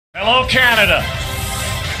Hello, Canada.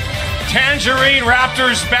 Tangerine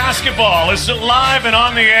Raptors basketball is live and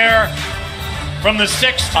on the air from the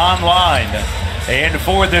 6th online. And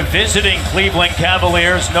for the visiting Cleveland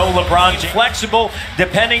Cavaliers, no LeBron James. Flexible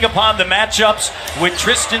depending upon the matchups with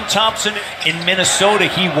Tristan Thompson in Minnesota.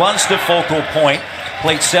 He was the focal point.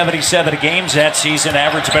 Played 77 games that season,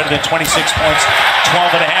 averaged better than 26 points,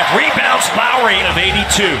 12 and a half rebounds. Lowry of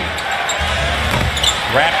 82.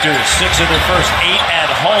 Raptors 6 of their first 8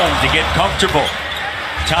 at home to get comfortable.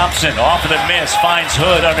 Thompson off of the miss, finds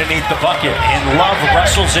Hood underneath the bucket, and Love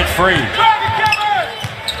wrestles it free.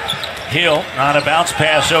 Hill on a bounce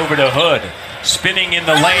pass over to Hood, spinning in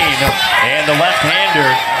the lane, and the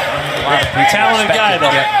left-hander. Talented guy,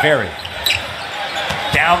 though. Yeah, very.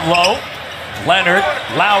 Down low, Leonard,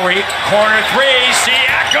 Lowry, corner three,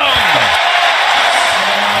 Siakam!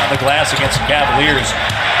 On the glass against the Cavaliers.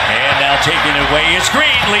 And now taking it away is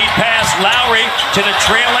Green. Lead pass, Lowry to the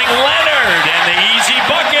trailing Leonard, and the easy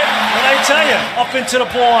bucket. What I tell you, up into the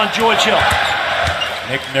ball on George Hill.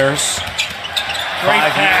 Nick Nurse. Great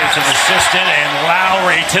 5 years of assistant, and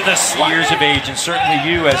Lowry to the years of age. And certainly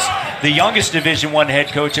you, as the youngest Division I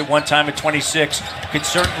head coach at one time at 26, could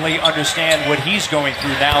certainly understand what he's going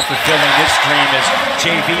through now, fulfilling this dream as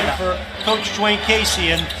JV. For Coach Dwayne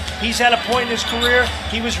Casey, and he's at a point in his career,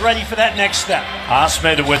 he was ready for that next step.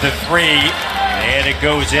 Osman with a three, and it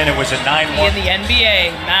goes in. It was a 9-1. In the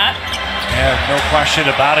NBA, Matt. Yeah, no question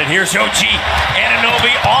about it. Here's OG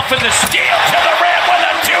Anunoby off in the steal to the rim with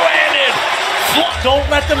a two-handed. Don't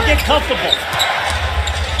let them get comfortable.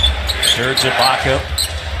 Serge Ibaka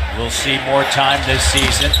will see more time this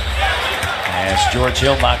season as George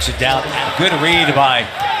Hill knocks it down. Good read by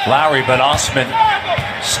Lowry, but Osman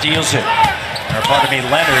steals it. Or pardon me,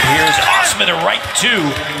 Leonard. Here's Osman right to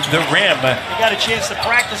the rim. You got a chance to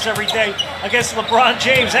practice every day against LeBron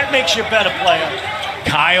James. That makes you a better player.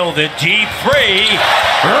 Kyle the deep three.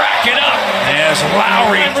 Rack it up as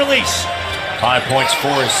Lowry. And release. 5 points,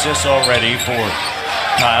 4 assists already for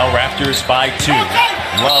Kyle. Raptors by 2.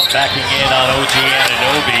 Love backing in on OG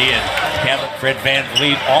Anunoby, and Fred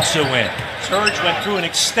VanVleet also in. Serge went through an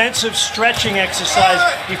extensive stretching exercise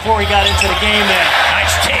before he got into the game there.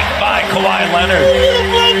 Nice take by Kawhi Leonard.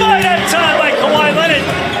 Led by that time by Kawhi Leonard.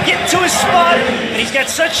 Get to his spot, and he's got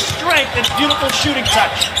such strength and beautiful shooting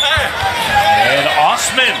touch. And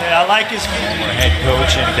Osman. Yeah, I like his head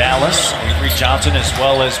coach in Dallas, Avery Johnson, as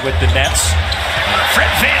well as with the Nets.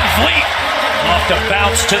 Fred VanVleet off the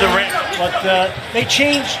bounce to the rim. But they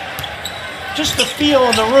changed just the feel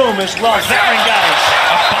in the room as well. Veteran guys.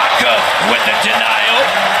 Ibaka with the denial.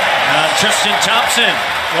 Tristan Thompson.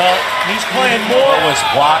 Well, he's playing more. Was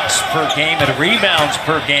blocks per game and rebounds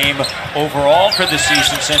per game overall for the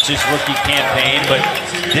season since his rookie campaign. But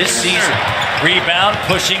this season, rebound,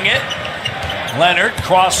 pushing it. Leonard,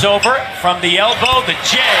 crossover from the elbow, the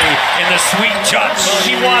J in the sweet touch.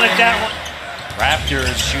 He wanted that one.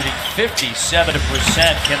 Raptors shooting 57%.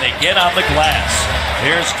 Can they get on the glass?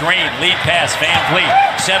 Here's Green, lead pass, VanVleet.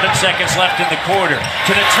 7 seconds left in the quarter.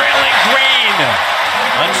 To the trailing Green.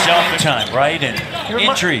 Unselfish time, right? And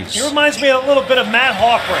injuries. He reminds me a little bit of Matt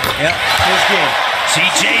Harper. Yeah. His game.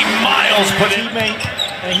 CJ Miles put it. Teammate,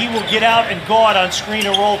 and he will get out and guard on screen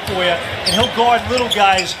and roll for you, and he'll guard little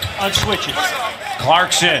guys on switches.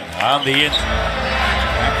 Clarkson on the in.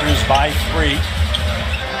 Raptors by 3.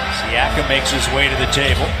 Siakam makes his way to the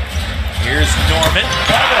table. Here's Norman.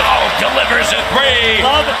 Oh, delivers a three.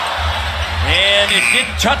 Love it. And it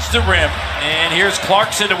didn't touch the rim. And here's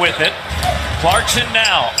Clarkson with it. Clarkson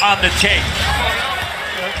now on the take.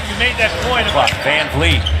 You made that point about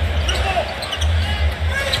VanVleet.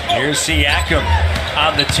 Here's Siakam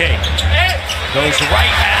on the take. Goes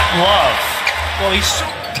right at Love. Well, he's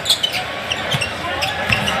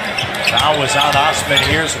foul was on Osman.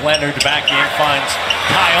 Here's Leonard back in, finds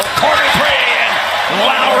Kyle. Corner three, and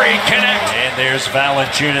Lowry connects. And there's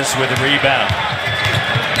Valanciunas with a rebound.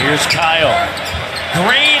 Here's Kyle.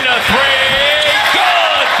 Green a three.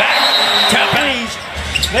 Good. Back to threes.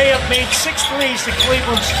 They have made 6 threes to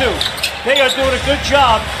Cleveland's 2. They are doing a good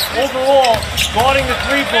job overall guarding the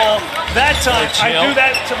 3 ball. That time, I do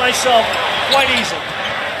that to myself quite easily.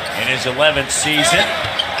 In his 11th season.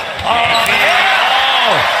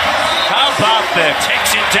 How about that?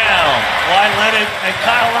 Takes it down. Kawhi Leonard and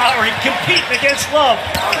Kyle Lowry competing against Love.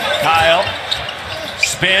 Kyle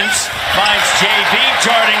spins, finds JV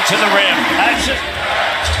darting to the rim. That's it.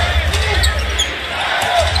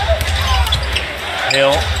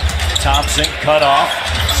 Hill, Thompson cut off,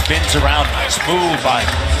 spins around, smooth by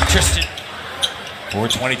Tristan.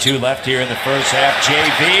 4:22 left here in the first half.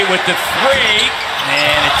 JV with the three,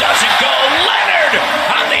 and it doesn't go. Leonard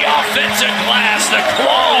on the offensive glass, the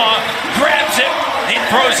claw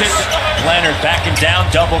throws it. Leonard backing down,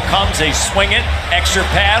 double comes, they swing it. Extra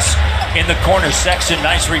pass in the corner. Sexton,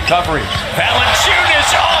 nice recovery.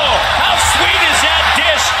 Valanciunas, oh, how sweet is that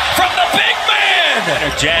dish from the big man? And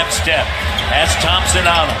a jab step. Has Thompson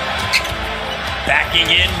on him.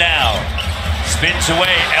 Backing in now. Spins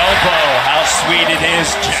away, elbow. How sweet it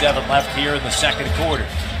is. 7 left here in the second quarter.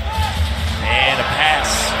 And a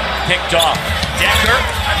pass picked off. Decker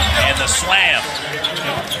and the slam.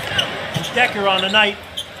 Decker on the night,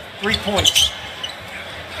 3 points.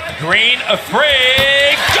 Green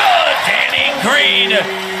afraid. Good, Danny Green.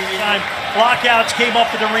 Time. Blockouts came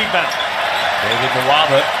up with the rebound. David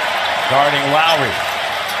Nwaba guarding Lowry.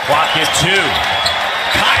 Clock at 2.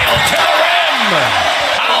 Kyle to the rim.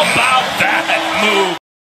 How about that move?